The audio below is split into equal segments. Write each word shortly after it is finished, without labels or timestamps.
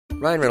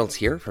Ryan Reynolds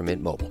here from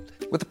Mint Mobile.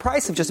 With the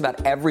price of just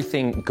about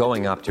everything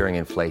going up during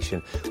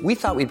inflation, we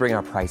thought we'd bring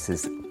our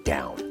prices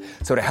down.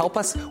 So to help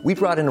us, we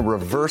brought in a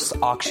reverse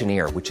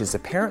auctioneer, which is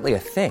apparently a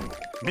thing.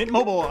 Mint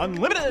Mobile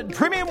Unlimited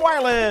Premium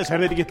Wireless. How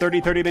to get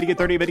 30, 30, bit to get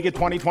 30, bit to get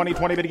 20, 20,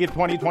 20, bit to get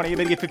 20, 20,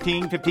 bit to get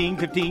 15, 15,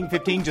 15,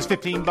 15, just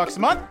 $15 a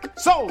month?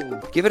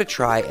 Sold! Give it a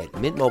try at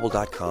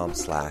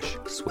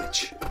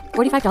mintmobile.com/switch.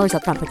 $45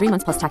 up front for 3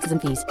 months plus taxes and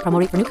fees. Promo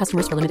rate for new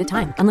customers for limited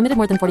time. Unlimited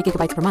more than 40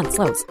 gigabytes per month.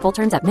 Slows full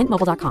terms at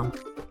mintmobile.com.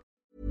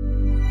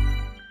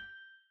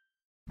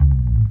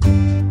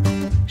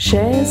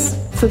 Shares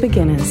for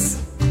beginners.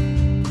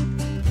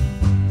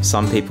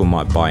 Some people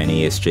might buy an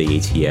ESG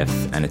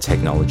ETF and a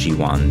technology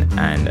one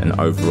and an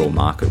overall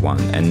market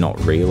one and not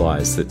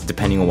realise that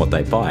depending on what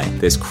they buy,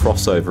 there's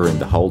crossover in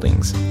the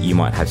holdings. You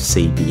might have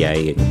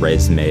CBA and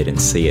ResMed and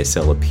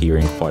CSL appear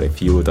in quite a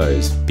few of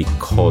those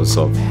because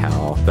of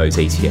how those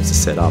ETFs are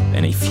set up.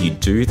 And if you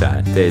do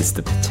that, there's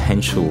the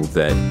potential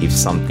that if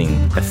something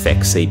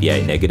affects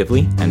CBA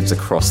negatively and it's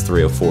across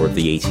 3 or 4 of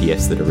the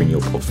ETFs that are in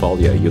your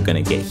portfolio, you're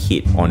going to get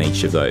hit on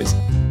each of those.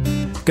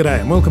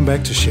 G'day and welcome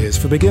back to Shares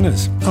for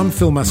Beginners. I'm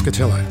Phil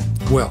Muscatello.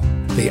 Well,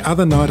 the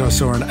other night I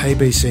saw on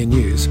ABC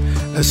News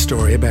a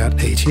story about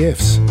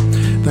ETFs.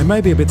 They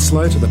may be a bit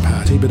slow to the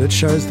party, but it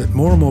shows that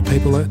more and more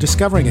people are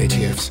discovering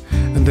ETFs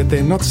and that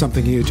they're not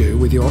something you do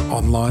with your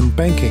online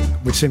banking,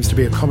 which seems to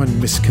be a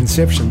common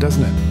misconception,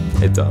 doesn't it?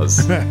 It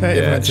does.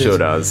 Yeah, it sure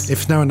does.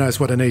 If no one knows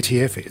what an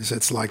ETF is,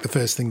 it's like the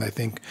first thing they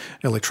think,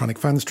 electronic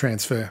funds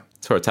transfer.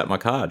 That's where I tap my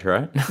card,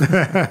 right?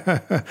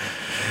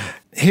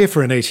 Here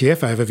for an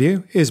ETF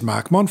overview is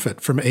Mark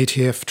Montfort from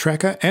ETF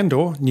Tracker and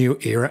or New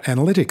Era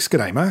Analytics.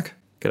 G'day, Mark.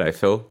 G'day,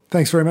 Phil.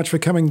 Thanks very much for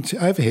coming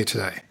over here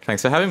today.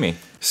 Thanks for having me.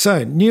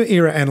 So, New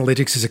Era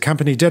Analytics is a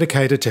company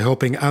dedicated to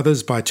helping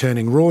others by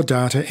turning raw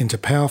data into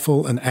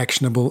powerful and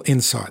actionable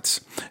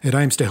insights. It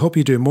aims to help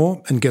you do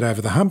more and get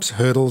over the humps,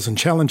 hurdles and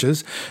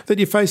challenges that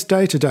you face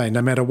day to day,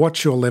 no matter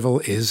what your level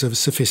is of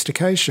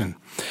sophistication.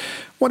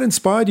 What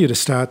inspired you to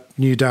start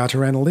New Data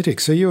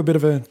Analytics? Are you a bit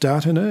of a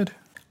data nerd?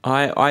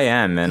 I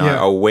am, and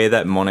yeah. I'll wear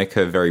that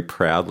moniker very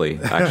proudly,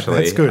 actually.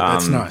 That's good.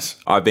 That's nice.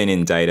 I've been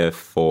in data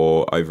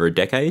for over a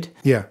decade.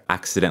 Yeah.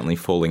 Accidentally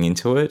falling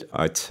into it.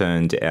 I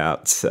turned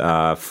out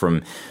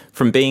from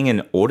being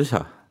an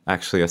auditor.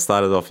 Actually, I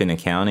started off in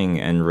accounting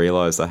and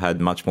realised I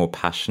had much more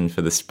passion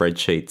for the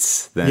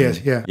spreadsheets than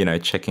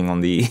checking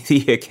on the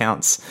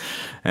accounts.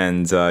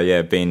 And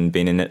been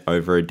in it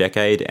over a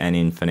decade and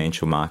in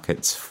financial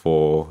markets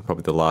for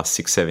probably the last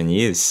 6-7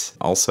 years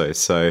also.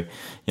 So,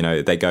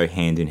 they go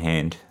hand in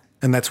hand.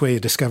 And that's where you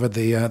discovered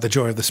the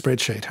joy of the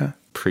spreadsheet, huh?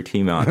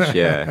 Pretty much,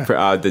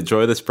 yeah. The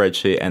joy of the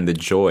spreadsheet and the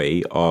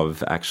joy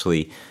of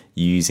actually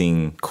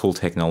using cool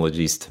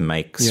technologies to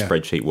make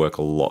spreadsheet work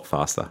a lot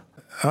faster.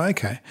 Oh,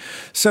 okay.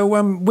 So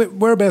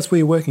whereabouts were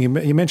you working?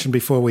 You mentioned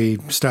before we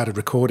started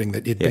recording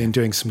that you'd been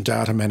doing some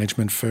data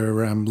management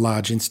for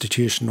large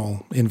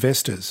institutional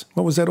investors.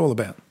 What was that all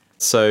about?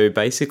 So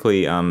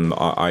basically,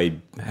 I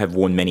have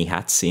worn many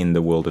hats in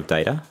the world of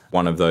data.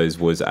 One of those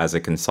was as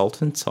a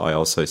consultant. I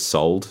also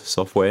sold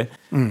software.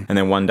 And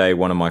then one day,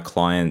 one of my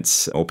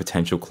clients or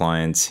potential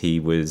clients,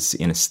 he was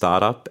in a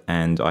startup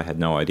and I had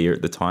no idea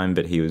at the time,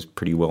 but he was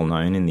pretty well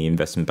known in the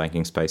investment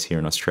banking space here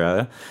in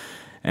Australia.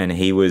 And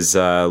he was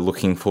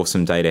looking for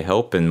some data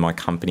help and my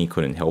company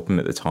couldn't help him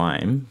at the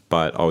time,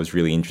 but I was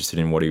really interested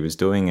in what he was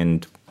doing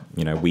and,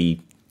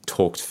 we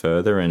talked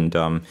further and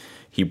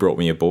he brought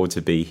me aboard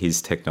to be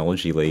his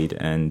technology lead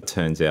and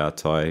turns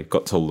out I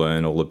got to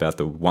learn all about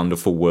the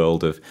wonderful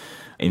world of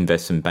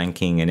investment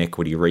banking and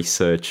equity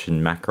research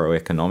and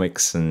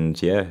macroeconomics and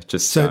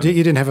So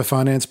you didn't have a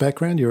finance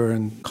background? You were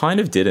in... Kind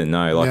of didn't,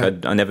 no.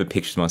 I never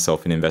pictured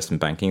myself in investment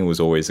banking. It was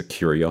always a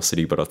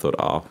curiosity, but I thought,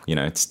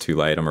 it's too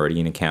late. I'm already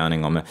in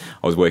accounting. I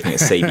was working at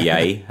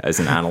CBA as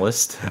an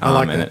analyst. I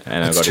like that.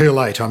 It's too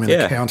late. I'm in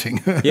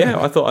accounting.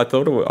 I thought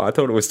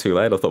it was too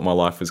late. I thought my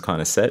life was kind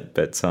of set,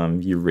 but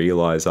you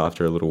realise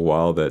after a little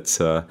while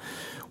that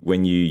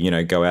when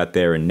you go out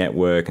there and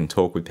network and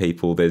talk with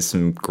people, there's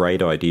some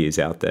great ideas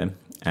out there.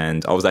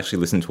 And I was actually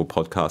listening to a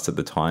podcast at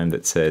the time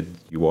that said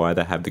you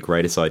either have the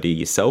greatest idea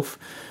yourself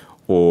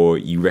or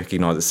you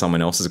recognise that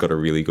someone else has got a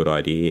really good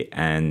idea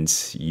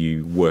and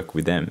you work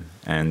with them.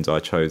 And I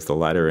chose the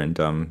latter and,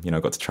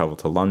 got to travel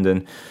to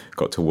London,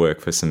 got to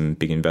work for some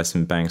big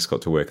investment banks,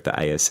 got to work at the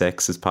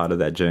ASX as part of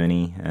that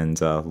journey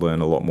and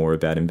learn a lot more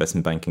about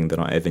investment banking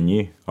than I ever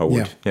knew I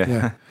would.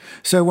 Yeah.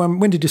 So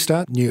when did you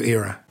start New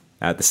Era?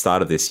 At the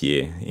start of this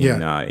year,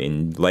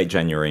 in late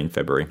January and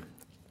February.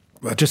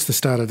 Well, just the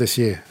start of this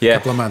year, a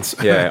couple of months.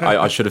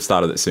 I should have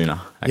started it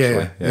sooner,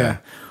 actually. Yeah.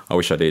 I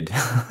wish I did.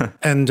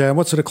 And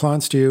what sort of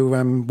clients do you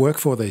work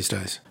for these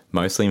days?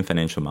 Mostly in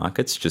financial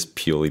markets, just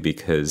purely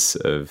because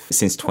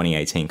since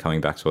 2018 coming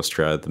back to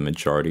Australia, the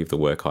majority of the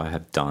work I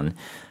have done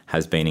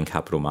has been in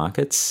capital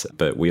markets,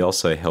 but we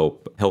also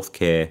help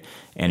healthcare,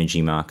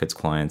 energy markets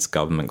clients,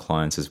 government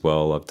clients as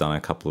well. I've done a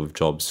couple of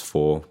jobs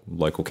for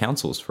local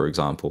councils, for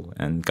example,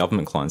 and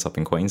government clients up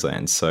in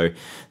Queensland. So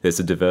there's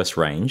a diverse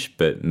range,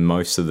 but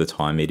most of the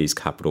time it is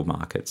capital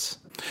markets.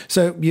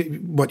 So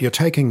you're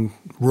taking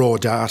raw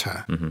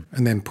data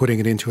and then putting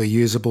it into a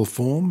usable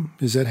form?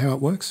 Is that how it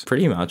works?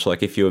 Pretty much.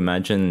 Like if you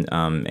imagine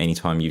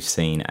anytime you've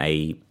seen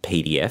a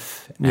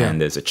PDF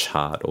and there's a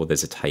chart or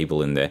there's a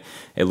table in there,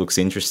 it looks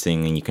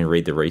interesting and you can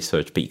read the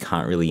research, but you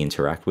can't really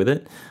interact with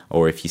it.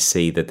 Or if you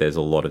see that there's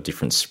a lot of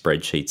different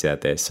spreadsheets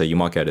out there. So you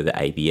might go to the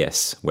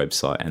ABS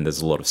website and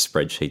there's a lot of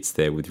spreadsheets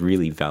there with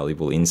really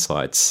valuable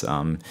insights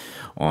on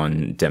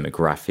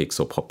demographics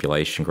or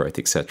population growth,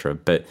 etc.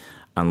 But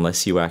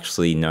unless you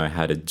actually know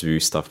how to do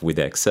stuff with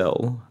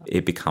Excel,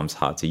 it becomes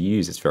hard to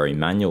use. It's very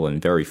manual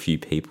and very few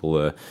people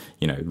are,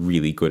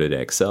 really good at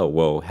Excel.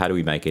 Well, how do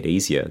we make it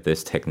easier?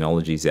 There's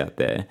technologies out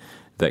there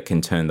that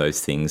can turn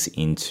those things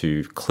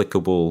into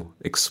clickable,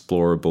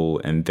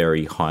 explorable, and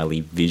very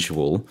highly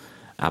visual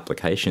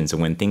applications.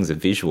 And when things are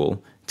visual,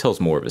 it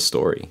tells more of a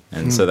story.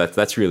 And so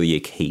that's really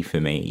a key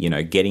for me,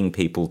 getting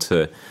people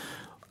to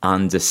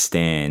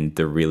understand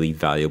the really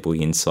valuable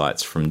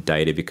insights from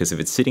data, because if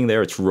it's sitting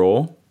there, it's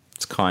raw,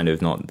 it's kind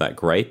of not that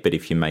great. But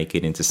if you make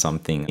it into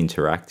something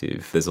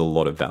interactive, there's a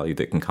lot of value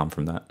that can come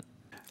from that.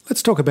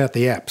 Let's talk about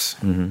the apps.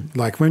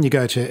 Like when you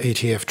go to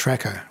ETF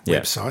Tracker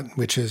website,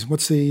 which is,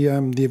 what's the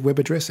web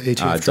address?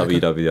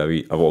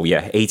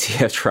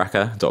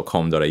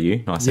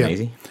 etftracker.com.au. Nice and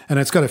easy. And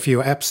it's got a few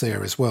apps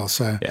there as well.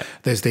 So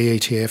there's the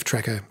ETF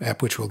Tracker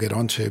app, which we'll get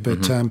onto.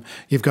 But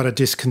you've got a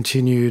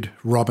discontinued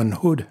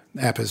Robinhood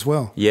app as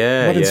well.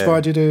 Yeah. What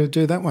inspired you to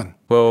do that one?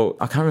 Well,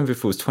 I can't remember if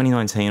it was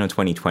 2019 or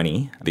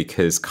 2020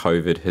 because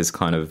COVID has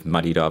kind of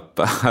muddied up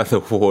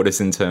the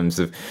waters in terms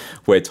of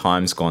where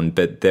time's gone.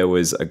 But there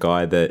was a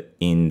guy that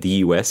in the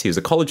US, he was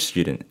a college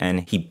student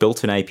and he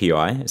built an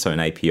API. So an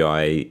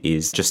API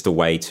is just a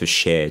way to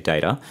share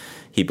data.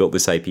 He built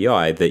this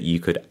API that you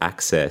could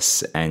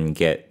access and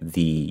get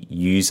the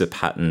user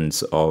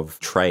patterns of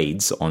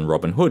trades on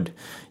Robinhood.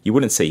 You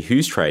wouldn't see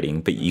who's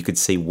trading, but you could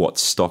see what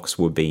stocks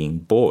were being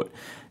bought.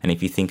 And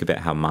if you think about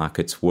how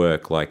markets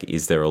work, like,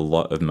 is there a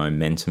lot of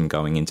momentum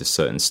going into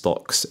certain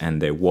stocks?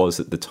 And there was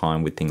at the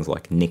time with things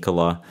like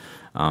Nikola,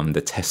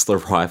 the Tesla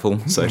rival,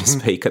 so to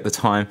speak, at the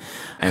time.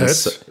 And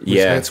Hertz?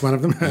 Hertz one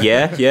of them?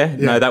 Yeah.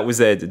 No, that was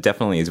there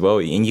definitely as well.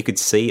 And you could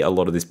see a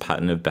lot of this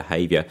pattern of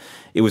behavior.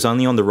 It was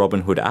only on the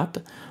Robinhood app,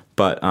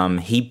 but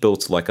he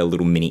built like a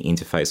little mini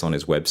interface on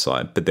his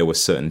website, but there were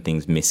certain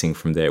things missing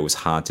from there. It was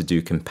hard to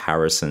do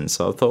comparisons.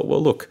 So I thought,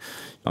 well, look,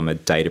 I'm a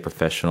data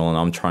professional and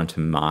I'm trying to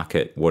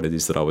market what it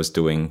is that I was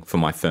doing for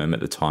my firm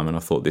at the time. And I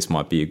thought this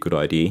might be a good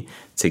idea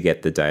to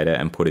get the data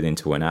and put it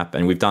into an app.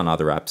 And we've done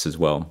other apps as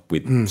well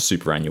with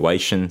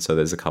superannuation. So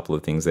there's a couple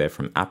of things there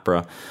from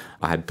APRA.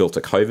 I had built a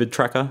COVID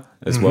tracker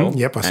as well.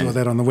 Yep, I saw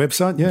that on the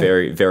website. Yeah,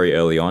 very, very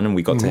early on. And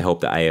we got to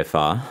help the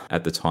AFR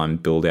at the time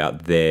build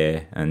out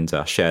there. And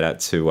shout out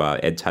to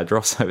Ed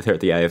Tadros over there at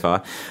the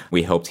AFR.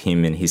 We helped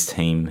him and his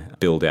team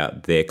build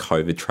out their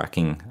COVID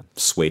tracking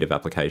suite of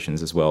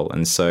applications as well.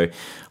 And so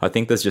I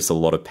think there's just a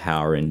lot of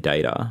power in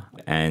data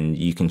and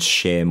you can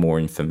share more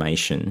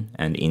information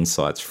and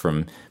insights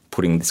from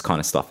putting this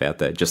kind of stuff out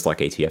there, just like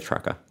ETF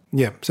Tracker.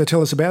 Yeah. So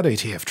tell us about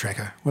ETF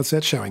Tracker. What's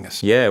that showing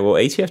us? Yeah, well,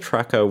 ETF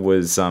Tracker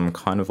was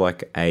kind of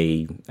like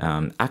a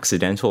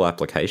accidental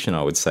application,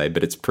 I would say,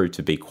 but it's proved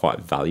to be quite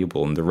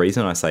valuable. And the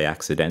reason I say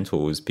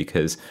accidental is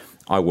because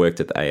I worked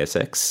at the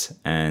ASX,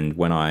 and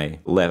when I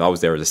left, I was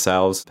there as a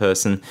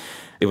salesperson.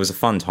 It was a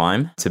fun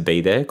time to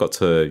be there, got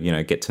to,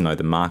 get to know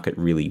the market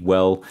really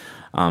well.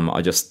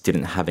 I just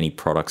didn't have any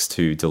products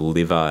to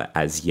deliver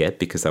as yet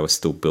because they were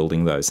still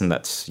building those, and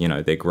that's,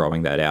 they're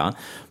growing that out.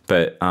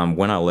 But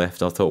when I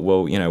left, I thought,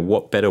 well,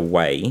 what better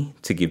way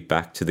to give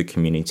back to the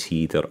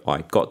community that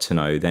I got to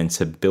know than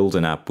to build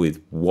an app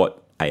with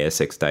what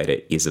ASX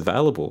data is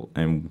available.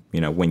 And,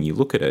 when you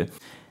look at it,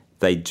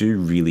 they do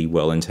really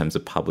well in terms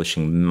of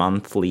publishing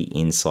monthly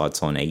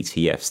insights on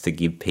ETFs to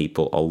give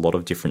people a lot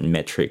of different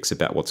metrics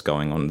about what's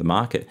going on in the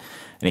market.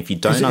 And if you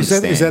don't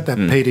understand... Is that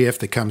PDF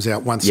that comes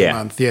out once a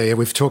month? Yeah,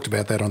 we've talked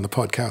about that on the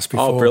podcast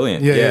before. Oh,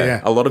 brilliant.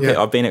 Yeah. A lot of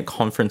people, I've been at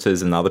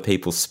conferences and other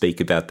people speak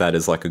about that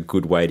as like a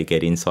good way to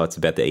get insights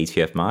about the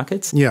ETF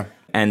markets. Yeah.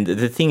 And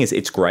the thing is,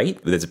 it's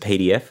great. There's a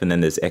PDF and then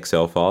there's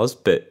Excel files,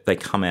 but they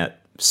come out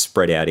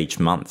spread out each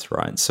month,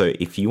 right? So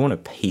if you want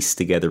to piece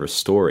together a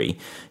story,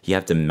 you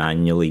have to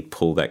manually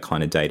pull that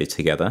kind of data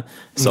together.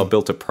 So I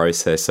built a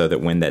process so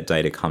that when that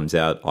data comes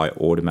out, I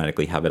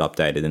automatically have it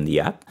updated in the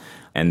app.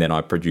 And then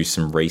I produce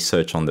some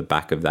research on the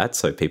back of that.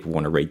 So people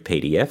want to read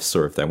PDFs,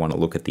 or if they want to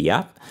look at the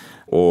app,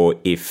 or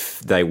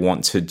if they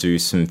want to do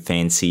some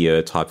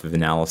fancier type of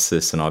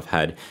analysis. And I've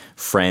had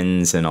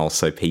friends and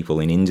also people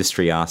in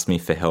industry ask me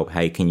for help.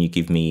 Hey, can you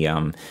give me,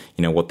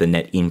 what the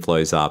net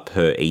inflows are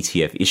per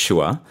ETF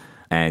issuer?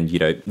 And,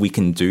 we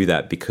can do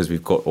that because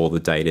we've got all the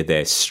data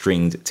there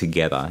stringed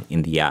together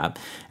in the app.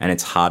 And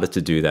it's harder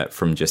to do that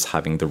from just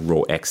having the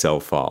raw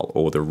Excel file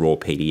or the raw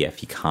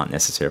PDF. You can't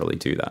necessarily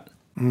do that.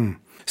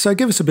 So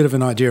give us a bit of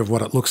an idea of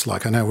what it looks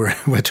like. I know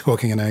we're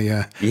talking in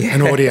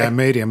an audio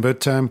medium,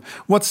 but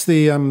what's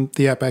the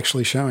app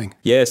actually showing?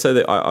 Yeah,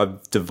 so I've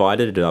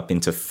divided it up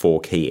into 4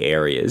 key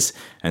areas.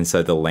 And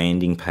so the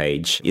landing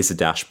page is a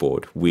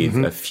dashboard with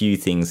a few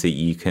things that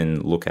you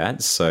can look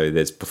at. So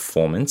there's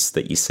performance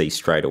that you see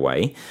straight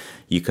away.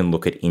 You can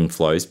look at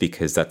inflows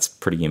because that's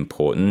pretty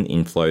important.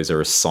 Inflows are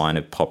a sign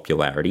of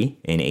popularity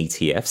in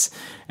ETFs.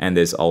 And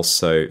there's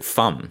also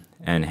FUM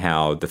and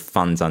how the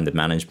funds under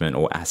management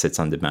or assets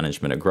under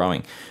management are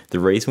growing. The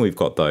reason we've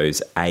got those,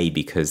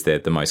 because they're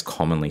the most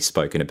commonly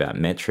spoken about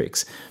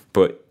metrics,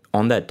 but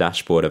on that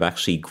dashboard, I've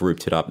actually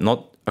grouped it up,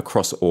 not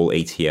across all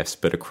ETFs,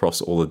 but across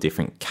all the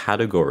different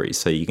categories.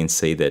 So you can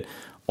see that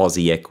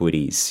Aussie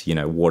equities,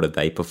 what are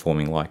they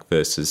performing like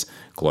versus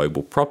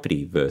global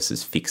property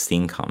versus fixed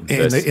income.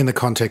 In the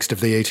context of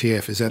the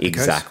ETF, is that the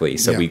case? Exactly.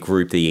 So we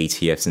group the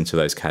ETFs into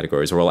those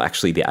categories, or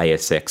actually the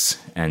ASX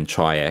and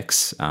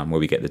Chi-X, where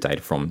we get the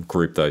data from,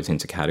 group those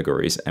into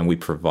categories, and we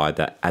provide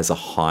that as a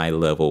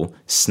high-level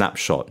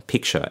snapshot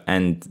picture.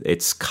 And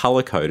it's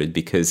color-coded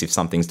because if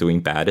something's doing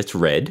bad, it's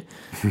red.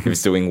 If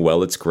it's doing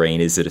well, it's green.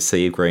 Is it a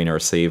sea of green or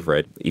a sea of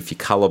red? If you're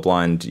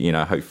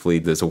colorblind, hopefully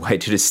there's a way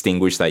to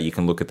distinguish that. You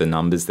can look at the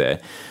numbers there.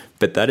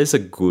 But that is a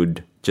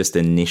good just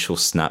initial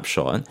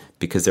snapshot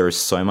because there is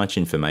so much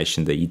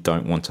information that you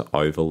don't want to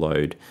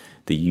overload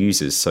the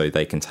users, so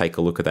they can take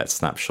a look at that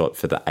snapshot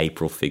for the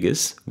April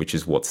figures, which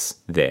is what's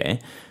there.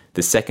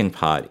 The second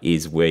part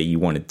is where you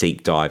want to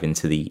deep dive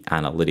into the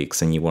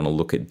analytics and you want to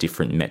look at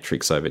different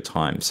metrics over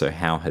time. So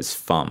how has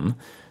FUM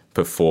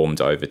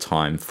performed over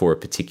time for a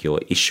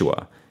particular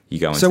issuer?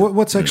 So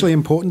what's actually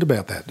important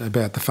about that,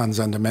 about the funds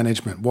under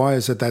management? Why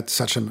is it that's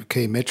such a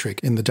key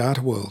metric in the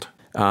data world?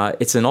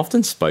 It's an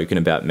often spoken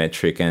about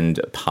metric, and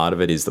part of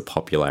it is the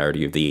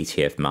popularity of the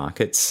ETF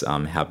markets,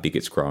 how big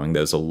it's growing.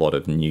 There's a lot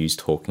of news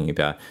talking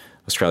about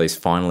Australia's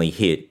finally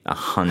hit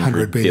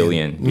 100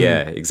 billion.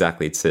 Yeah,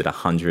 exactly. It's at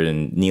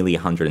nearly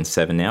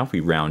 107 now. If we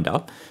round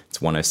up, it's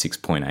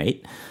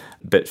 106.8.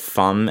 But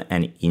FUM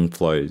and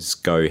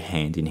inflows go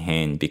hand in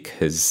hand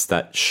because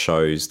that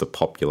shows the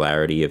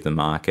popularity of the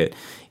market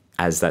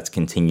as that's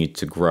continued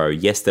to grow.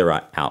 Yes, there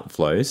are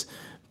outflows,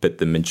 but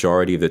the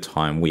majority of the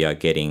time we are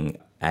getting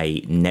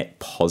a net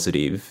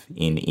positive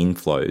in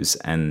inflows,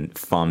 and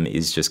FUM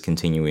is just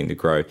continuing to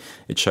grow.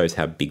 It shows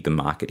how big the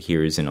market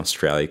here is in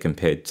Australia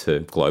compared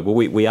to global.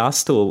 We are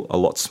still a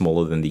lot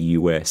smaller than the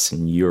US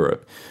and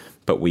Europe,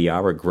 but we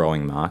are a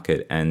growing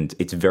market, and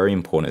it's very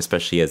important,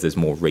 especially as there's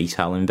more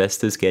retail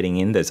investors getting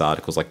in. There's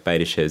articles like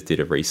BetaShares did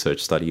a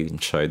research study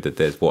and showed that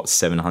there's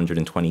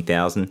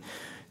 720,000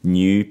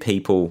 new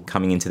people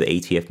coming into the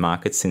ETF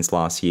market since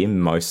last year,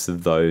 most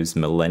of those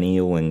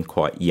millennial and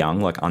quite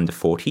young, like under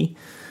 40.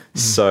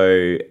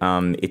 So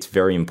it's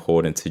very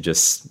important to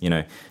just,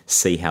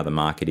 see how the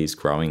market is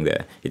growing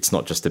there. It's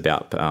not just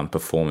about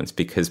performance,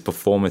 because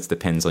performance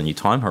depends on your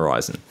time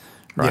horizon,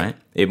 right?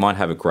 Yeah. It might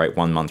have a great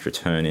 1 month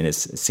return in a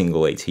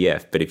single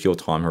ETF, but if your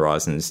time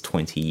horizon is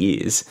 20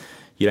 years,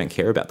 you don't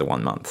care about the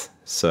 1 month.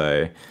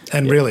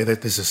 Really,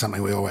 this is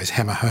something we always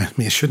hammer home.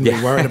 You shouldn't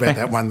be worried about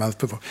that 1 month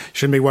performance.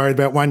 Shouldn't be worried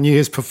about 1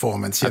 year's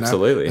performance.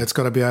 Absolutely. It's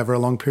got to be over a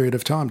long period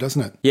of time,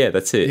 doesn't it? Yeah,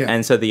 that's it. Yeah.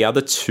 And so the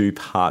other 2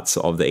 parts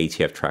of the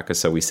ETF tracker,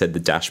 so we said the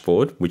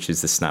dashboard, which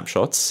is the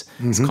snapshots.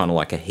 It's kind of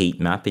like a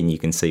heat map and you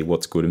can see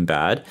what's good and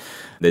bad.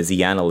 There's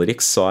the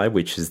analytics side,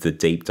 which is the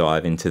deep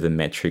dive into the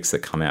metrics that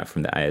come out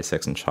from the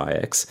ASX and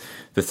Chi-X.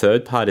 The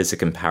third part is a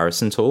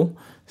comparison tool.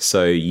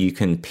 So you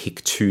can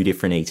pick 2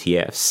 different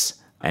ETFs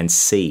and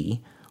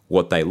see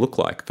what they look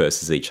like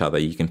versus each other.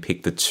 You can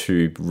pick the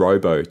 2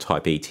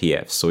 robo-type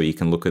ETFs, or you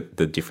can look at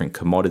the different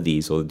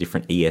commodities or the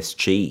different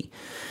ESG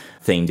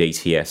themed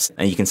ETFs,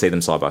 and you can see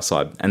them side by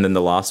side. And then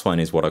the last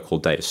one is what I call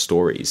data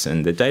stories.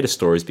 And the data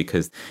stories,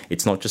 because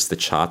it's not just the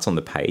charts on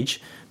the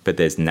page, but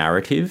there's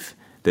narrative,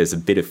 there's a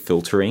bit of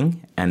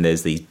filtering, and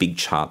there's these big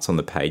charts on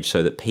the page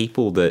so that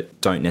people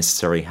that don't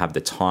necessarily have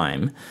the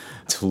time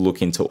to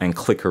look into and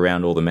click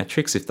around all the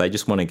metrics, if they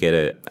just want to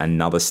get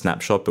another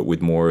snapshot but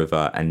with more of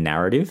a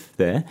narrative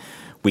there,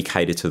 we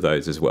cater to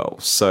those as well.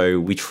 So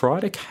we try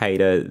to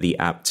cater the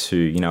app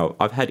to,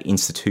 I've had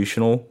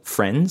institutional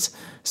friends,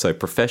 so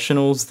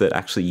professionals that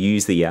actually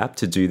use the app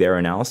to do their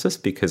analysis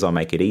because I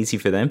make it easy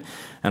for them.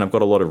 And I've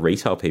got a lot of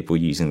retail people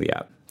using the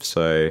app.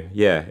 So,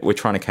 yeah, we're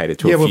trying to cater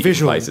to a few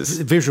different places.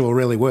 Visual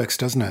really works,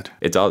 doesn't it?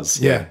 It does,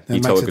 yeah.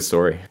 You tell a good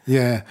story.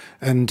 Yeah,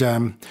 and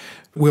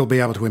we'll be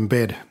able to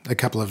embed a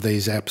couple of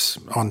these apps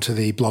onto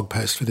the blog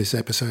post for this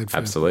episode for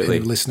Absolutely.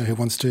 any listener who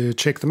wants to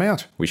check them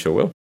out. We sure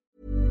will.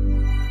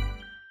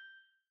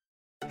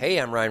 Hey,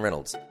 I'm Ryan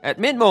Reynolds. At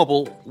Mint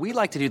Mobile, we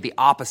like to do the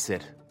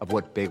opposite of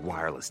what Big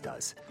Wireless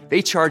does.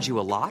 They charge you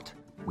a lot,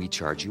 we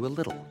charge you a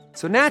little.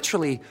 So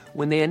naturally,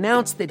 when they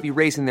announced they'd be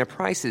raising their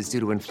prices due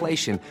to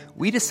inflation,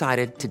 we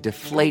decided to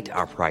deflate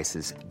our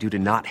prices due to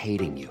not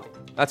hating you.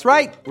 That's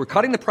right. We're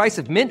cutting the price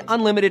of Mint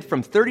Unlimited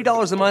from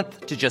 $30 a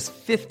month to just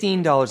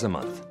 $15 a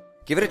month.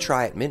 Give it a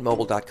try at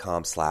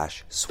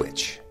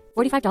mintmobile.com/switch.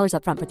 $45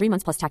 up front for 3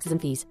 months plus taxes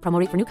and fees. Promo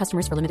rate for new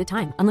customers for limited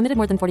time. Unlimited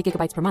more than 40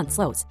 gigabytes per month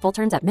slows. Full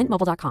terms at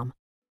mintmobile.com.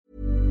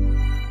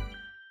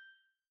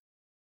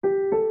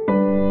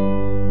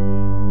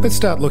 Let's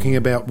start looking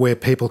about where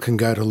people can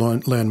go to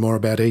learn more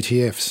about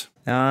ETFs.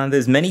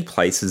 There's many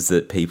places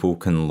that people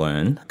can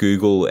learn.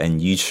 Google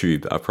and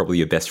YouTube are probably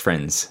your best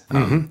friends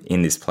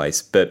in this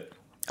place. But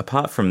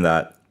apart from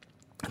that,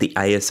 the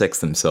ASX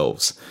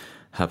themselves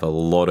have a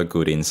lot of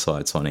good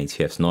insights on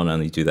ETFs. Not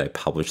only do they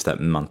publish that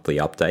monthly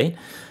update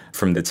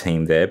from the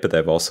team there, but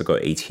they've also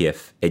got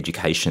ETF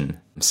education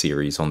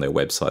series on their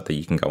website that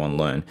you can go and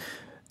learn,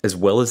 as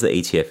well as the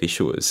ETF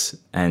issuers.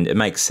 And it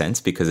makes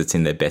sense because it's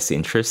in their best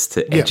interest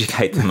to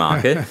educate the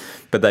market.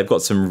 But they've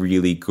got some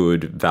really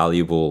good,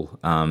 valuable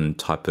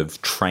type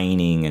of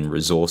training and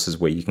resources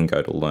where you can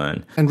go to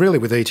learn. And really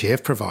with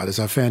ETF providers,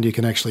 I found you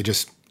can actually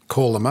just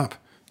call them up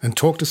and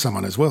talk to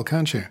someone as well,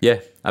 can't you? Yeah,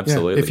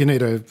 absolutely. Yeah, if you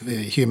need a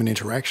human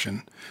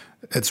interaction,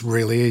 it's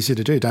really easy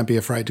to do. Don't be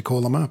afraid to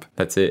call them up.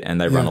 That's it. And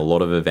they run a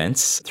lot of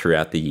events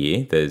throughout the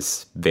year.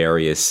 There's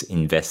various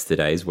investor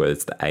days, whether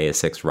it's the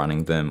ASX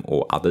running them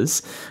or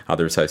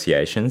other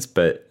associations,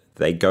 but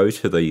they go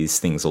to these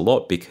things a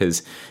lot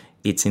because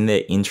it's in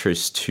their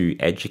interest to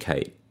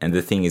educate. And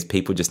the thing is,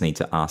 people just need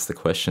to ask the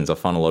questions. I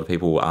find a lot of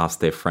people will ask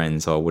their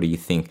friends, oh, what do you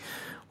think?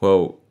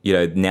 Well,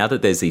 now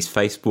that there's these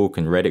Facebook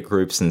and Reddit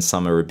groups, and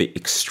some are a bit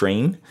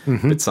extreme,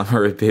 but some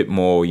are a bit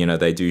more,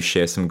 they do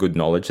share some good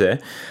knowledge there.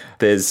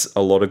 There's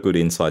a lot of good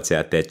insights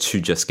out there to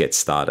just get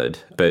started,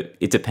 but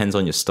it depends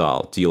on your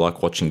style. Do you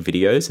like watching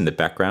videos in the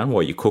background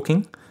while you're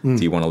cooking?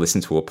 Do you want to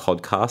listen to a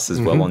podcast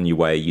as well on your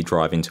way you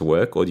drive into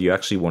work, or do you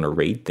actually want to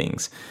read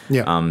things?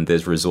 Yeah.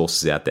 There's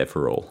resources out there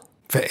for all.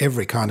 For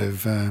every kind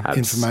of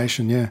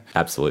information, yeah.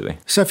 Absolutely.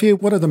 Sophia,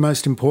 what are the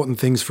most important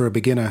things for a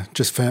beginner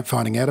just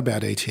finding out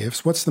about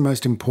ETFs? What's the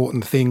most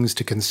important things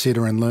to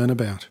consider and learn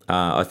about?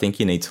 I think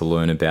you need to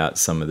learn about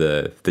some of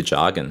the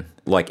jargon.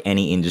 Like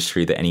any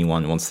industry that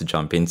anyone wants to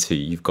jump into,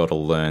 you've got to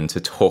learn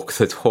to talk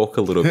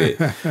a little bit.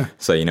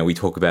 So, we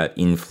talk about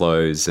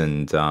inflows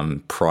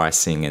and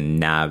pricing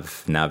and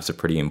NAV. NAV's a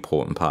pretty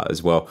important part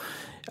as well.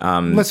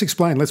 Let's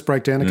explain. Let's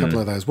break down a couple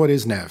of those. What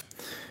is NAV?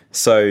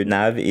 So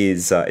NAV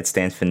is, it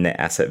stands for net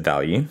asset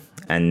value,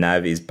 and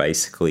NAV is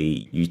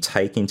basically you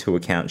take into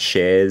account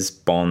shares,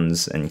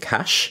 bonds, and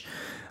cash.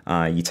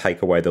 You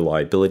take away the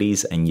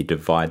liabilities and you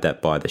divide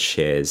that by the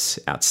shares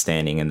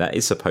outstanding, and that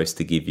is supposed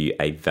to give you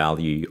a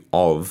value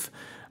of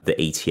the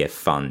ETF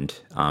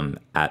fund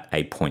at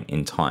a point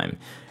in time.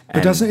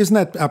 But isn't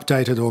that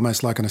updated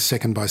almost like on a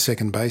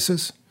second-by-second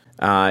basis?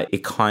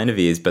 It kind of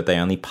is, but they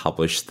only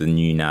publish the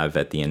new NAV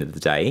at the end of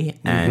the day.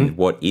 And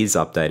what is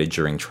updated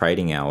during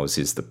trading hours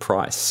is the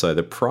price. So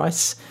the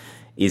price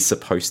is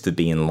supposed to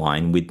be in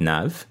line with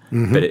NAV,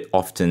 but it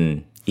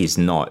often is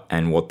not.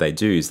 And what they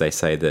do is they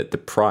say that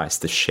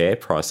the share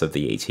price of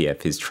the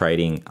ETF is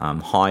trading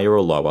higher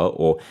or lower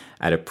or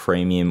at a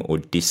premium or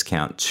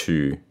discount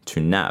to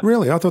NAV.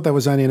 Really? I thought that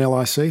was only an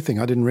LIC thing.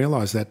 I didn't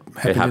realise that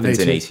happened It happens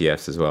in ETFs.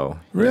 ETFs as well.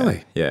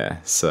 Really? Yeah.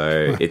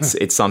 So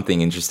it's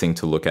something interesting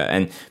to look at.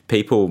 And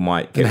people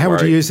might get And how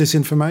worried. would you use this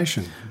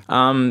information?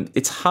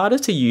 It's harder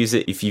to use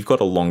it if you've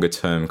got a longer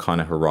term kind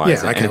of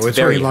horizon. Yeah, okay. And It's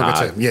very longer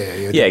hard. term.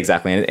 Yeah,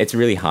 Exactly. And it's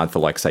really hard for,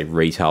 like, say,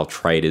 retail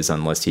traders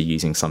unless you're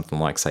using something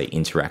like, say,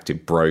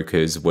 Interactive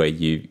Brokers, where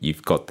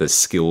you've got the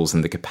skills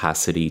and the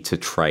capacity to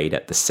trade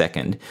at the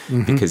second,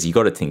 because you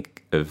got to think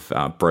of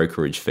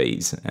brokerage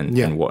fees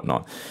and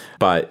whatnot.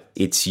 But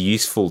it's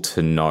useful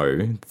to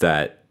know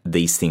that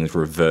these things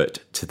revert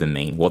to the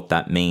mean. What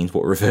that means,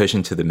 what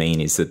reversion to the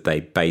mean is that they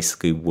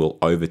basically will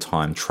over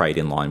time trade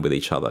in line with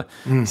each other.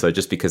 So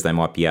just because they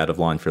might be out of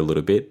line for a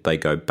little bit, they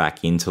go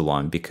back into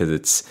line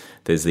because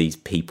there's these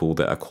people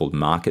that are called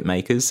market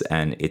makers,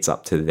 and it's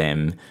up to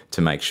them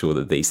to make sure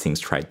that these things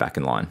trade back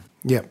in line.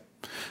 Yep.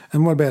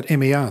 And what about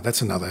MER?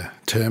 That's another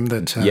term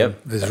that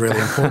is really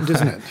important,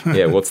 isn't it?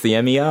 Yeah, what's the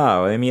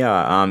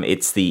MER?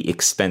 It's the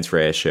expense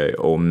ratio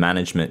or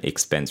management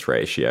expense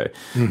ratio.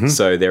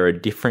 So there are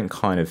different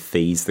kind of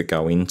fees that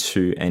go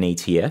into an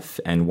ETF,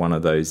 and one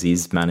of those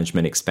is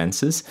management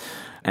expenses.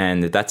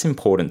 And that's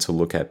important to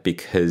look at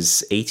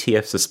because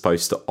ETFs are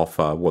supposed to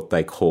offer what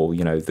they call,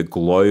 the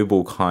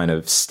global kind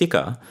of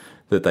sticker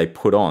that they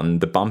put on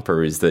the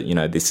bumper is that,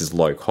 this is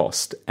low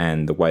cost.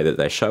 And the way that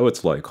they show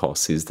it's low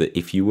cost is that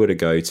if you were to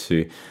go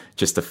to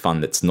just a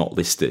fund that's not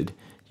listed,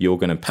 you're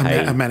going to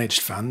pay a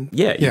managed fund.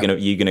 Yeah, you're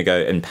going to go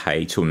and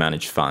pay to a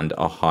managed fund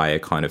a higher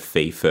kind of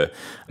fee for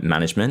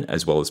management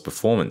as well as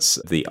performance.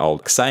 The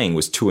old saying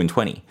was 2 and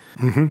 20.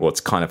 Well, it's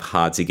kind of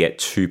hard to get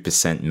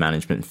 2%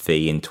 management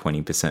fee and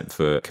 20%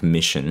 for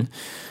commission.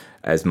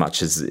 As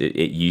much as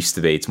it used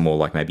to be, it's more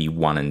like maybe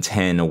 1 and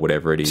 10 or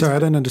whatever it is. So I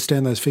don't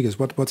understand those figures.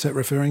 What's that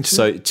referring to?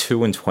 So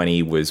 2 and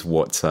 20 was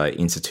what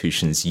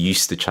institutions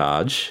used to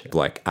charge.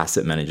 Like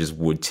asset managers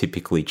would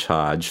typically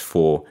charge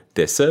for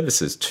their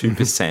services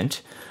 2%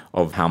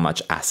 of how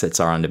much assets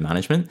are under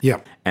management.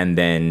 Yeah. And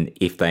then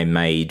if they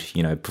made,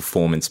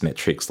 performance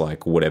metrics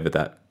like whatever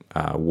that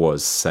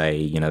was,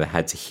 say, they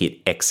had to hit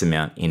X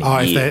amount in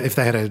a year. If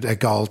they had a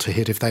goal to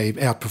hit, if they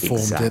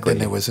outperformed, then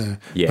there was a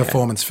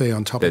performance fee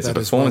on top of that as well.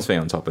 There's a performance fee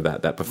on top of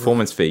that. That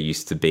performance fee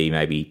used to be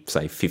maybe,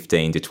 say,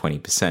 15 to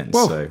 20%.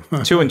 Whoa.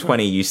 So 2 and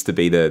 20 used to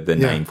be the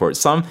name for it.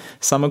 Some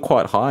are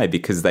quite high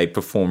because they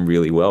perform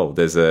really well.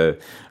 There's a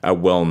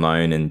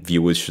well-known, and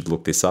viewers should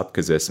look this up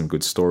because there's some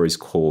good stories,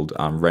 called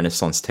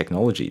Renaissance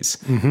Technologies,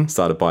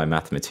 started by a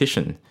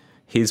mathematician.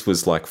 His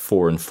was like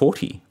 4 and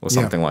 40 or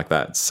something like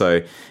that.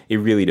 So it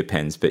really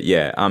depends. But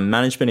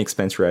management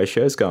expense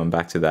ratios, going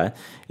back to that,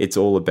 it's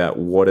all about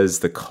what is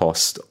the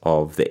cost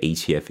of the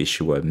ETF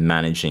issuer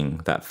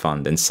managing that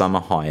fund. And some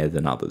are higher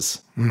than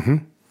others. Mm-hmm.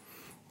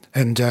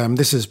 And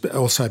this is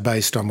also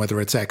based on whether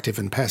it's active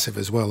and passive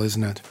as well,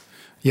 isn't it?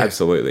 Yeah.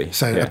 Absolutely.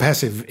 So a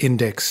passive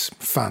index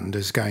fund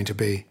is going to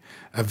be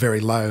a very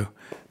low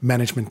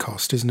management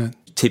cost, isn't it?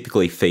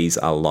 Typically fees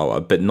are lower,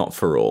 but not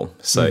for all.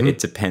 So it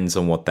depends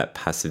on what that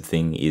passive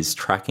thing is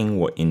tracking,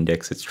 what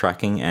index it's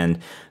tracking, and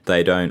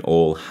they don't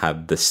all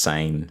have the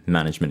same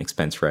management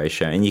expense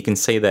ratio. And you can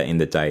see that in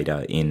the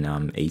data in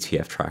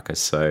ETF Tracker.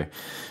 So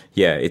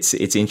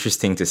it's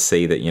interesting to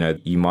see that,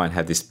 you might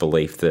have this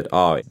belief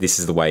that, this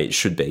is the way it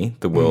should be.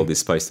 The world is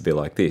supposed to be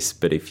like this.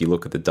 But if you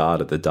look at the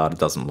data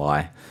doesn't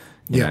lie.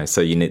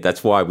 So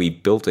that's why we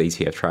built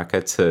ETF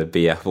Tracker, to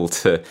be able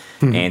to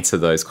answer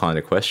those kind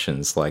of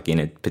questions, like in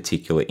a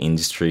particular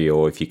industry,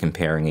 or if you're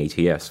comparing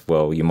ETFs,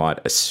 well, you might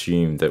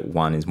assume that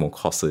one is more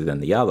costly than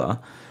the other,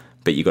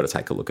 but you've got to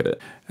take a look at it.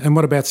 And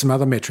what about some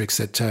other metrics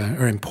that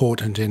are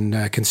important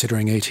in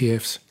considering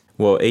ETFs?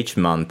 Well, each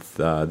month,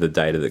 the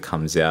data that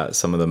comes out,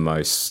 some of the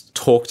most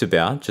talked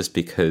about, just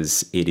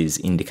because it is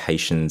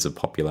indications of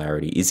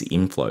popularity, is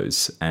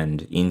inflows.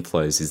 And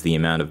inflows is the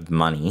amount of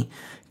money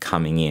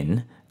coming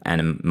in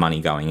and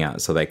money going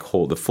out. So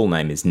the full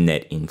name is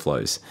net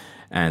inflows.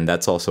 And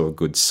that's also a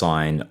good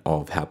sign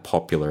of how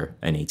popular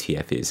an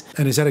ETF is.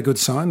 And is that a good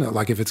sign?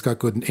 Like if it's got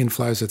good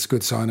inflows, it's a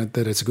good sign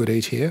that it's a good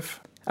ETF?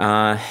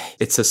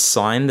 It's a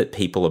sign that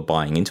people are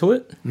buying into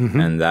it,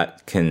 and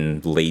that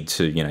can lead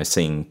to,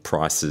 seeing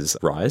prices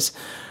rise.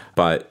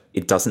 But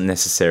it doesn't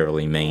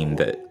necessarily mean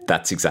that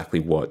that's exactly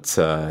what,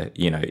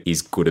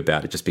 is good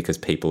about it, just because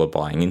people are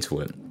buying into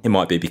it. It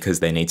might be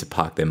because they need to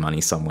park their money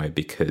somewhere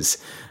because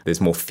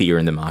there's more fear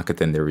in the market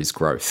than there is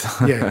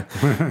growth. Yeah.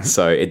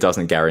 So it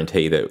doesn't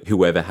guarantee that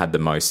whoever had the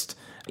most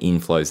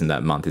inflows in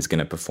that month is going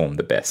to perform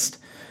the best.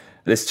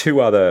 There's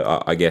two other,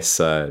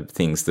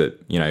 things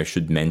that,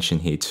 should mention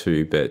here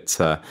too, but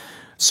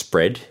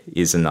spread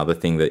is another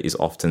thing that is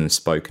often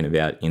spoken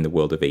about in the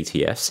world of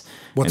ETFs.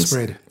 What's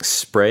spread?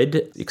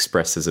 Spread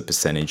expressed as a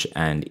percentage,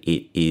 and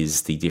it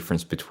is the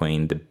difference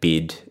between the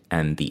bid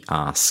and the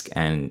ask.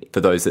 And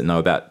for those that know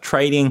about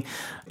trading,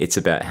 it's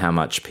about how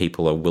much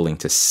people are willing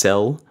to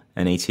sell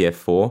an ETF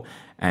for,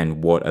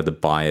 and what are the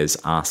buyers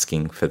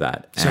asking for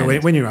that. So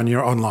when you're on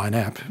your online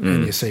app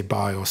and you see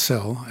buy or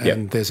sell,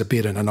 and there's a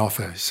bid and an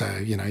offer, so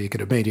you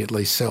could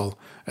immediately sell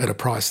at a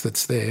price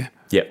that's there,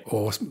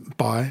 or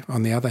buy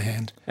on the other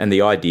hand. And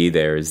the idea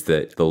there is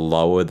that the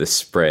lower the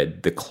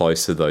spread, the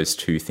closer those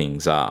two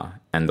things are.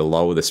 And the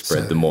lower the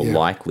spread, the more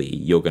likely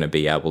you're going to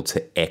be able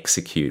to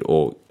execute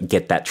or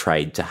get that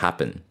trade to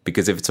happen.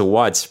 Because if it's a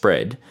wide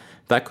spread,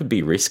 that could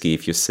be risky.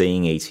 If you're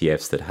seeing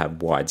ETFs that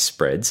have wide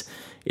spreads,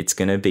 it's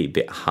going to be a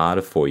bit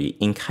harder for you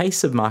in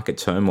case of market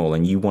turmoil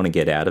and you want to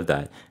get out of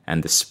that,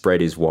 and the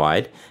spread is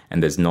wide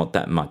and there's not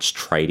that much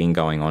trading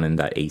going on in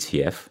that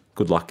ETF.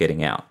 Good luck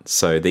getting out.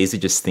 So these are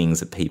just things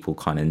that people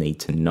kind of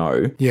need to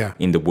know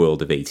in the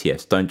world of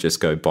ETFs. Don't just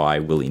go buy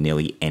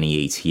willy-nilly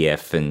any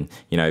ETF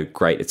and,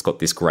 great, it's got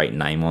this great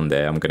name on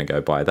there, I'm going to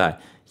go buy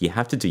that. You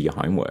have to do your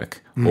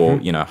homework, or,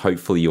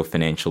 hopefully your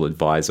financial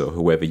advisor or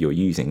whoever you're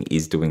using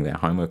is doing their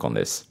homework on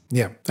this.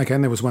 Yeah. Okay.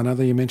 And there was one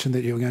other you mentioned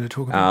that you were going to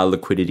talk about.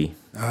 Liquidity.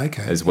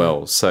 As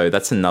well. So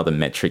that's another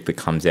metric that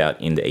comes out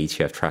in the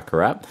ETF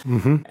Tracker app,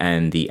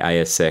 and the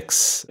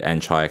ASX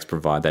and Chi-X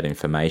provide that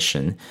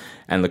information.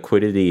 And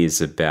liquidity is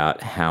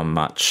about how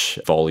much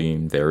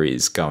volume there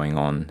is going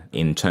on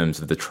in terms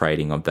of the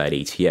trading of that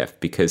ETF.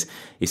 Because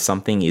if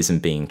something isn't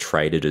being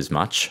traded as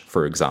much,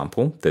 for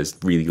example, there's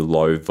really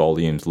low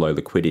volumes, low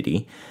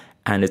liquidity,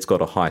 and it's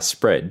got a high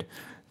spread,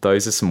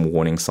 those are some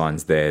warning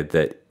signs there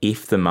that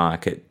if the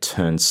market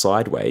turns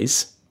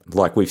sideways,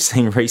 like we've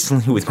seen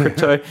recently with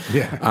crypto,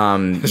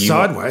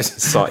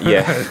 sideways,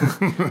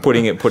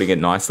 putting it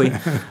nicely,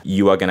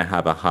 you are going to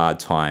have a hard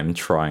time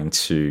trying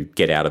to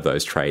get out of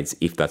those trades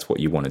if that's what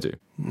you want to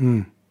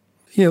do.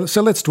 Yeah,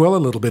 so let's dwell a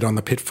little bit on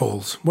the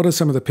pitfalls. What are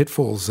some of the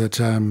pitfalls that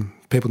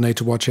people need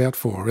to watch out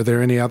for? Are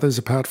there any others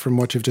apart from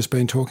what you've just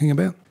been talking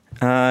about?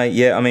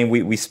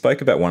 We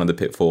spoke about one of the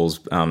pitfalls,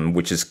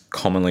 which is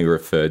commonly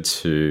referred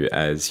to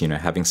as,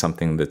 having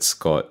something that's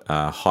got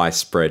high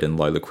spread and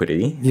low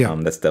liquidity.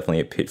 That's definitely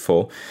a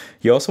pitfall.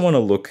 You also want to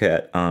look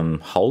at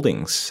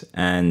holdings,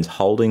 and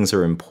holdings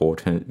are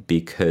important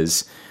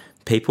because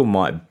people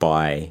might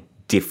buy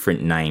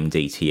different named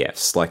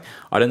ETFs. Like,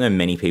 I don't know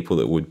many people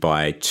that would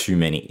buy too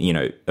many,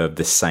 of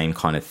the same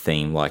kind of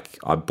theme. Like,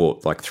 I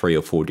bought like 3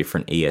 or 4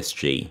 different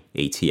ESG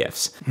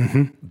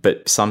ETFs.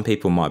 But some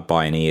people might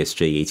buy an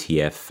ESG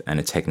ETF and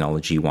a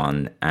technology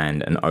one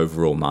and an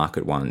overall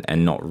market one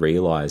and not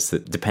realize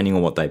that depending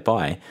on what they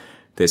buy,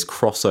 there's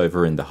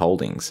crossover in the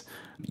holdings.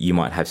 You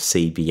might have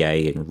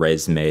CBA and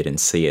ResMed and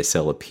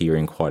CSL appear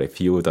in quite a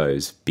few of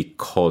those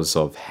because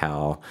of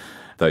how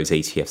those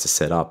ETFs are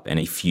set up. And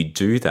if you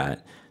do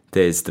that,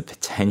 there's the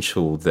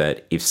potential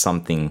that if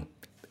something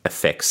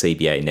affects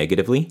CBA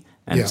negatively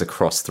and it's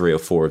across 3 or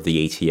 4 of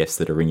the ETFs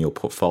that are in your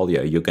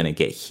portfolio, you're going to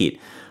get hit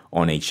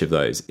on each of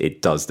those.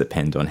 It does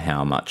depend on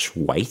how much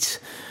weight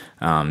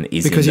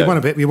is because you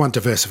want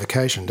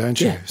diversification, don't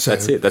you? Yeah, so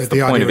that's it. That's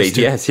the point of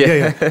ETFs.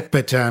 Yeah.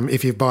 But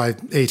if you buy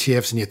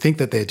ETFs and you think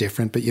that they're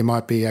different, but you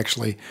might be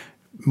actually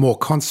more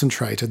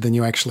concentrated than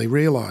you actually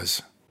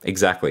realise.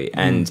 Exactly.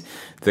 And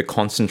the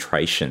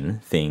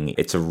concentration thing,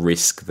 it's a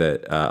risk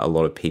that a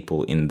lot of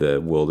people in the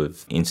world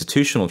of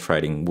institutional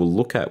trading will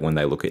look at when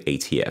they look at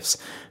ETFs.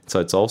 So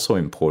it's also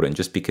important,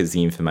 just because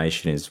the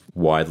information is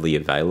widely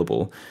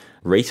available,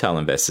 retail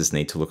investors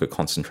need to look at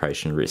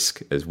concentration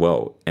risk as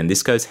well. And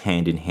this goes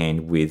hand in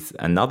hand with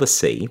another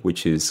C,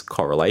 which is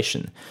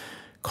correlation.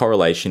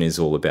 Correlation is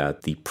all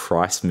about the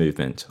price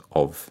movement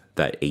of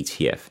that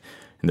ETF.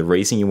 And the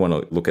reason you want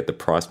to look at the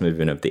price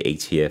movement of the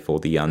ETF or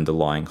the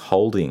underlying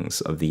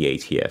holdings of the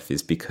ETF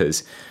is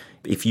because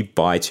if you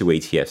buy 2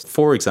 ETFs,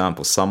 for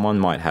example, someone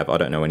might have, I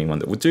don't know anyone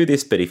that would do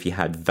this, but if you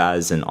had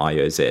VAS and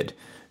IOZ,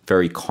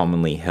 very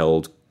commonly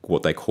held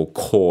what they call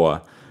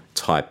core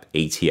type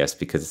ETFs,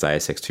 because it's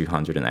ASX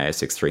 200 and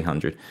ASX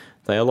 300,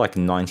 they are like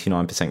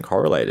 99%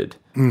 correlated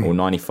or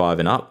 95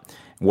 and up.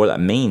 What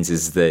that means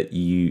is that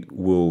you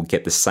will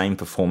get the same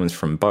performance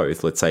from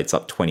both. Let's say it's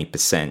up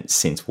 20%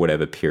 since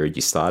whatever period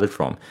you started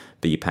from,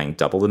 but you're paying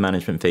double the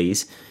management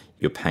fees,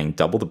 you're paying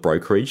double the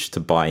brokerage to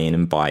buy in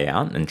and buy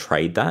out and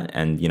trade that.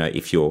 And,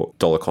 if you're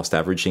dollar cost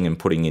averaging and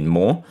putting in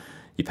more,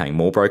 you're paying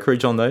more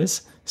brokerage on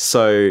those.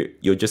 So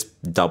you're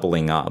just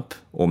doubling up,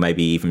 or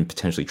maybe even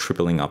potentially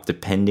tripling up,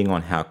 depending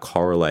on how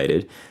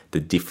correlated the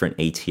different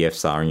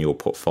ETFs are in your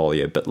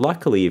portfolio. But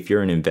luckily, if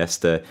you're an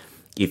investor,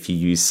 if you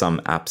use some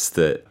apps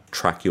that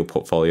track your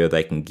portfolio,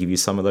 they can give you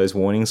some of those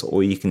warnings,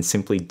 or you can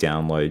simply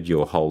download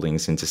your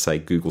holdings into, say,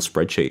 Google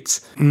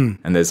Spreadsheets.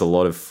 And there's a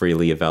lot of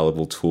freely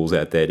available tools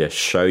out there to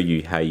show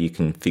you how you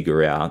can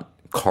figure out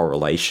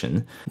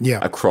correlation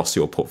across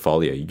your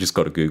portfolio. You just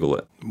got to Google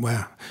it.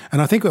 Wow.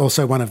 And I think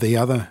also one of the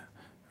other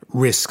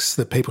risks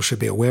that people should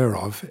be aware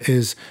of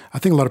is, I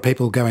think a lot of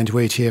people go into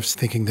ETFs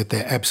thinking that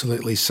they're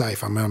absolutely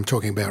safe. I mean, I'm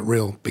talking about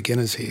real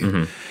beginners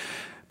here.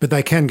 But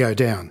they can go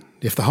down.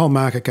 If the whole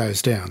market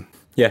goes down,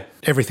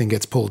 everything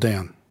gets pulled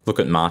down. Look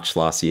at March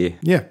last year.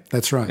 Yeah,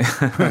 that's right.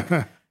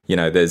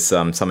 There's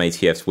some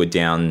ETFs were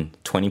down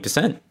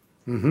 20%,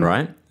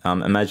 right?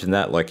 Imagine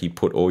that, like you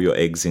put all your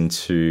eggs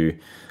into,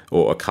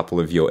 or a couple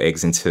of your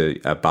eggs into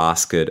a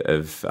basket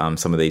of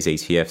some of these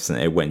ETFs, and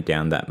it went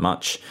down that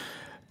much.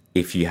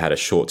 If you had a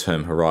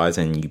short-term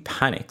horizon, you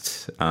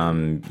panicked,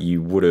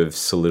 you would have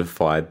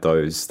solidified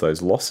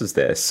those losses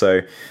there.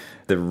 So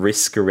the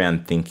risk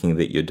around thinking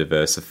that you're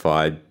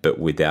diversified but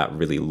without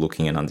really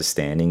looking and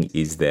understanding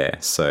is there.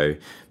 So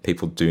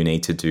people do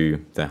need to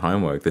do their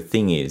homework. The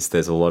thing is,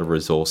 there's a lot of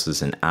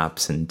resources and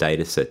apps and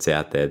data sets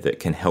out there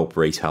that can help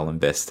retail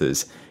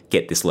investors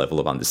get this level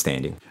of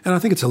understanding. And I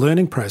think it's a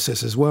learning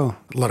process as well.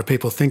 A lot of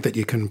people think that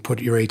you can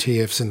put your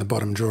ETFs in the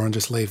bottom drawer and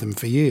just leave them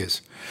for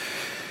years,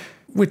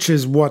 which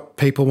is what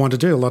people want to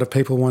do. A lot of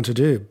people want to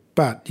do.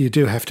 But you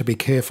do have to be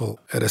careful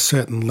at a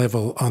certain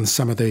level on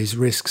some of these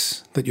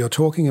risks that you're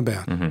talking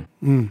about.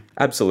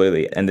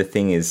 Absolutely. And the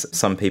thing is,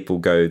 some people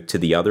go to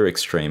the other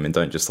extreme and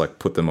don't just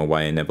put them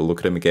away and never look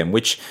at them again,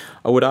 which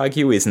I would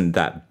argue isn't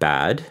that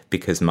bad,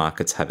 because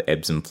markets have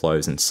ebbs and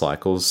flows and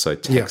cycles. So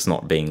tech's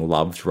not being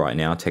loved right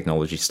now.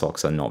 Technology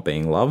stocks are not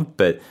being loved,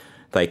 but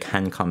they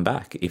can come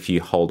back if you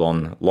hold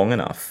on long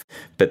enough.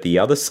 But the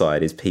other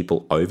side is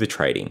people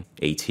overtrading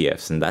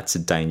ETFs, and that's a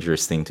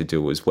dangerous thing to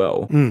do as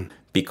well.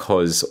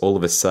 Because all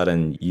of a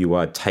sudden you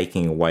are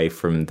taking away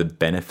from the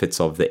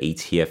benefits of the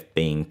ETF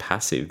being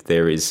passive.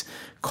 There is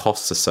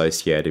costs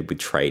associated with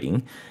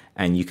trading,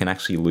 and you can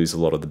actually lose a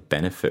lot of the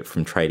benefit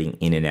from trading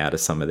in and out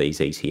of some of these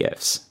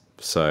ETFs.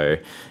 So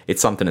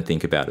it's something to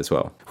think about as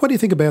well. What do you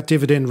think about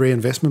dividend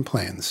reinvestment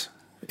plans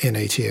in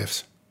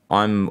ETFs?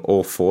 I'm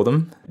all for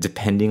them,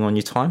 depending on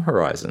your time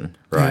horizon,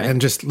 right? And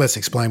just let's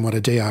explain what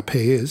a DRP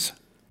is.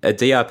 A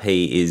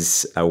DRP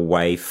is a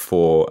way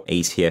for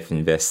ETF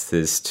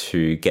investors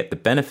to get the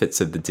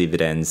benefits of the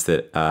dividends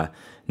that are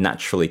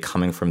naturally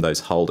coming from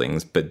those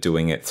holdings, but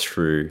doing it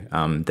through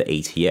the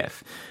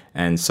ETF.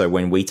 And so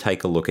when we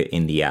take a look at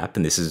in the app,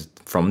 and this is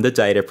from the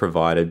data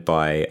provided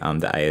by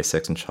the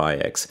ASX and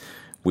Chi-X,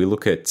 we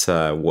look at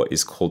what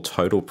is called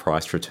total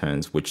price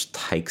returns, which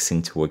takes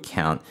into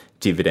account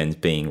dividends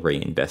being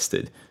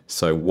reinvested.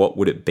 So what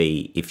would it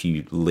be if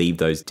you leave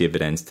those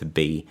dividends to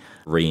be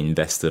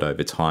reinvested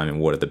over time, and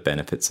what are the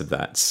benefits of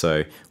that?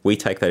 So we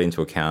take that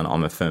into account.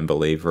 I'm a firm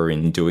believer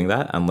in doing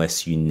that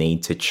unless you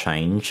need to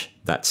change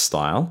that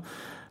style.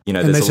 You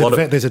know,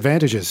 there's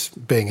advantages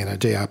being in a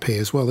DRP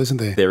as well, isn't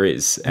there? There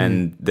is,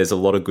 and there's a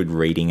lot of good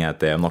reading out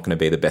there. I'm not going to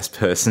be the best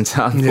person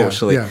to,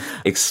 unfortunately,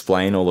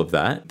 explain all of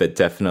that, but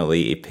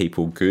definitely if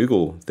people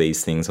Google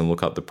these things and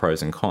look up the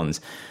pros and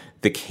cons,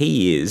 the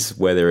key is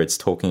whether it's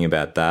talking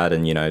about that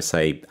and, you know,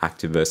 say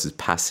active versus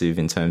passive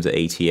in terms of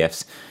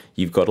ETFs,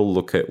 you've got to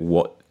look at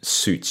what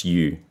suits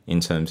you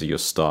in terms of your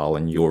style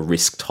and your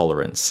risk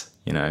tolerance.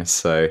 You know,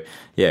 so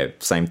yeah,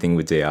 same thing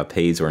with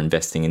DRPs or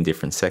investing in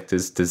different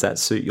sectors. Does that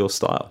suit your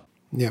style?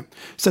 Yeah.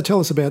 So tell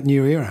us about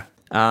New Era.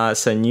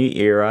 So New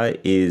Era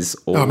is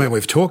all... I mean,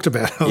 we've talked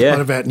about a lot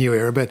about New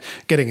Era, but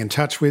getting in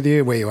touch with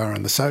you, where you are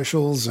on the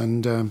socials,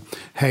 and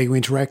how you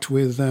interact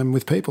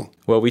with people.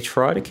 Well, we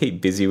try to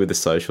keep busy with the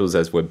socials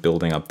as we're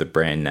building up the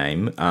brand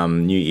name.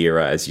 New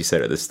Era, as you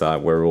said at the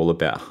start, we're all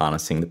about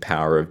harnessing the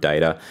power of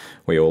data.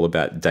 We're all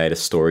about data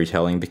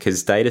storytelling,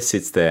 because data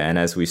sits there, and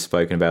as we've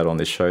spoken about on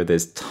this show,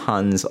 there's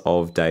tons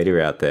of data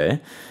out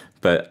there.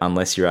 But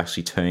unless you're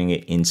actually turning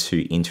it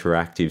into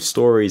interactive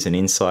stories and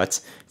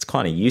insights, it's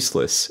kind of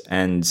useless.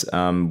 And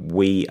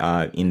we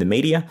are in the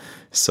media.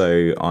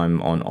 So I'm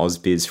on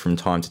AusBiz from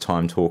time to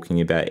time talking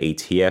about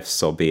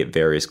ETFs. I'll be at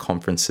various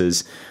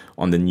conferences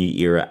on the New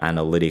Era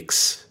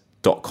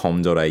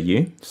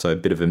Analytics.com.au. So a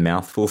bit of a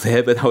mouthful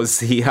there, but that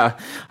was the,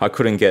 I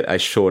couldn't get a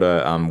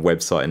shorter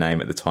website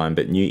name at the time,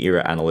 but New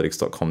Era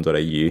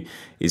Analytics.com.au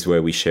is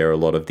where we share a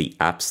lot of the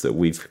apps that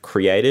we've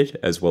created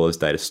as well as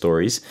data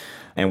stories.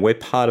 And we're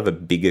part of a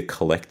bigger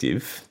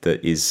collective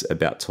that is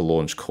about to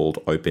launch called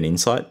Open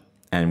Insight.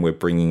 And we're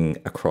bringing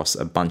across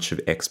a bunch of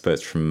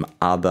experts from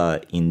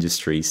other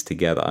industries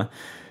together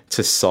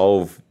to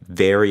solve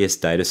various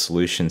data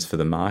solutions for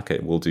the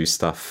market. We'll do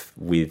stuff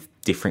with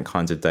different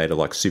kinds of data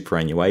like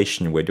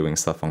superannuation. We're doing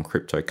stuff on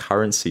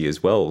cryptocurrency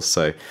as well.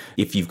 So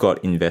if you've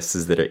got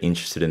investors that are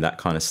interested in that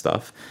kind of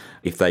stuff,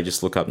 if they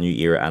just look up New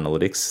Era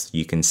Analytics,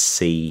 you can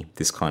see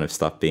this kind of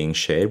stuff being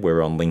shared.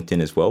 We're on LinkedIn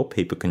as well.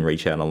 People can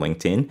reach out on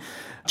LinkedIn,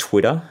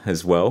 Twitter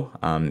as well,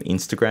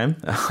 Instagram,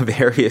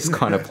 various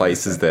kind of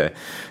places there.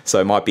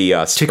 So it might be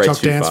TikTok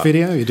dance far.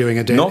 Video. You're doing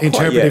an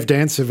interpretive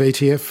dance of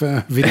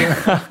ETF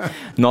video.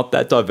 Not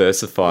that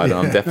diversified.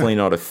 I'm definitely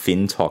not a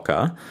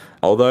FinToker.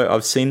 Although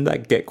I've seen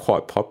that get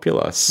quite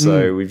popular.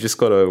 So we've just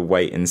got to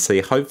wait and see.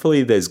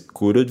 Hopefully there's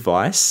good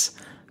advice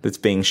that's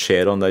being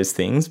shared on those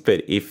things.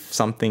 But if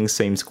something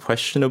seems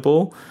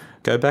questionable,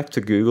 go back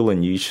to Google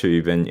and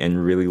YouTube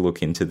and really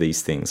look into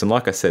these things. And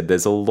like I said,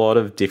 there's a lot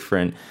of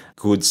different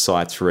good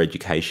sites for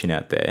education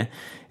out there.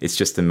 It's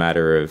just a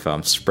matter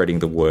of spreading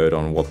the word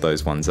on what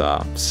those ones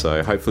are.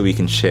 So hopefully we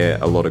can share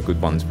a lot of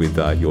good ones with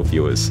your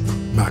viewers.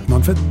 Mark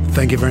Montfort,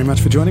 thank you very much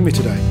for joining me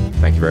today.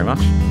 Thank you very much.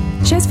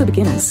 Shares for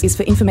Beginners is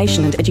for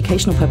information and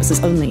educational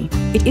purposes only.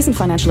 It isn't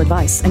financial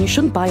advice, and you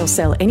shouldn't buy or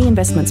sell any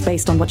investments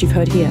based on what you've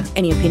heard here.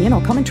 Any opinion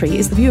or commentary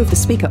is the view of the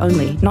speaker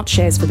only, not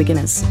Shares for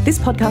Beginners. This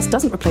podcast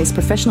doesn't replace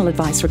professional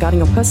advice regarding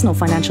your personal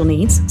financial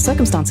needs,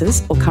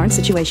 circumstances, or current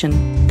situation.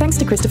 Thanks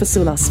to Christopher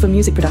Soulas for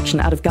music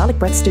production out of Garlic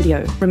Breath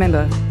Studio.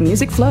 Remember,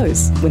 music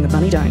flows when the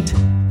money don't.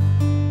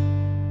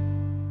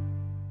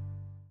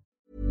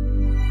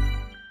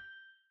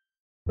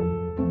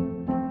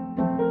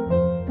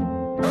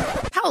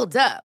 Hold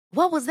up.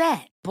 What was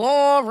that?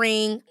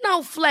 Boring.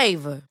 No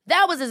flavor.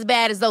 That was as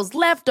bad as those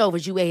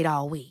leftovers you ate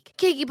all week.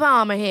 Keke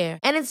Palmer here,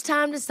 and it's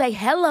time to say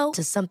hello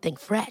to something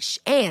fresh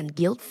and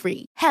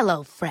guilt-free.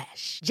 Hello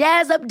Fresh.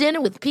 Jazz up dinner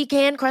with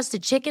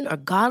pecan-crusted chicken or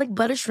garlic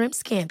butter shrimp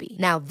scampi.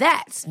 Now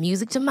that's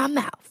music to my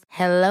mouth.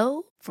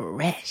 Hello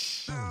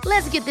Fresh.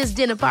 Let's get this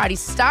dinner party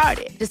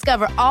started.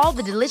 Discover all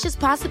the delicious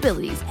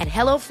possibilities at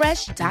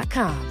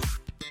HelloFresh.com.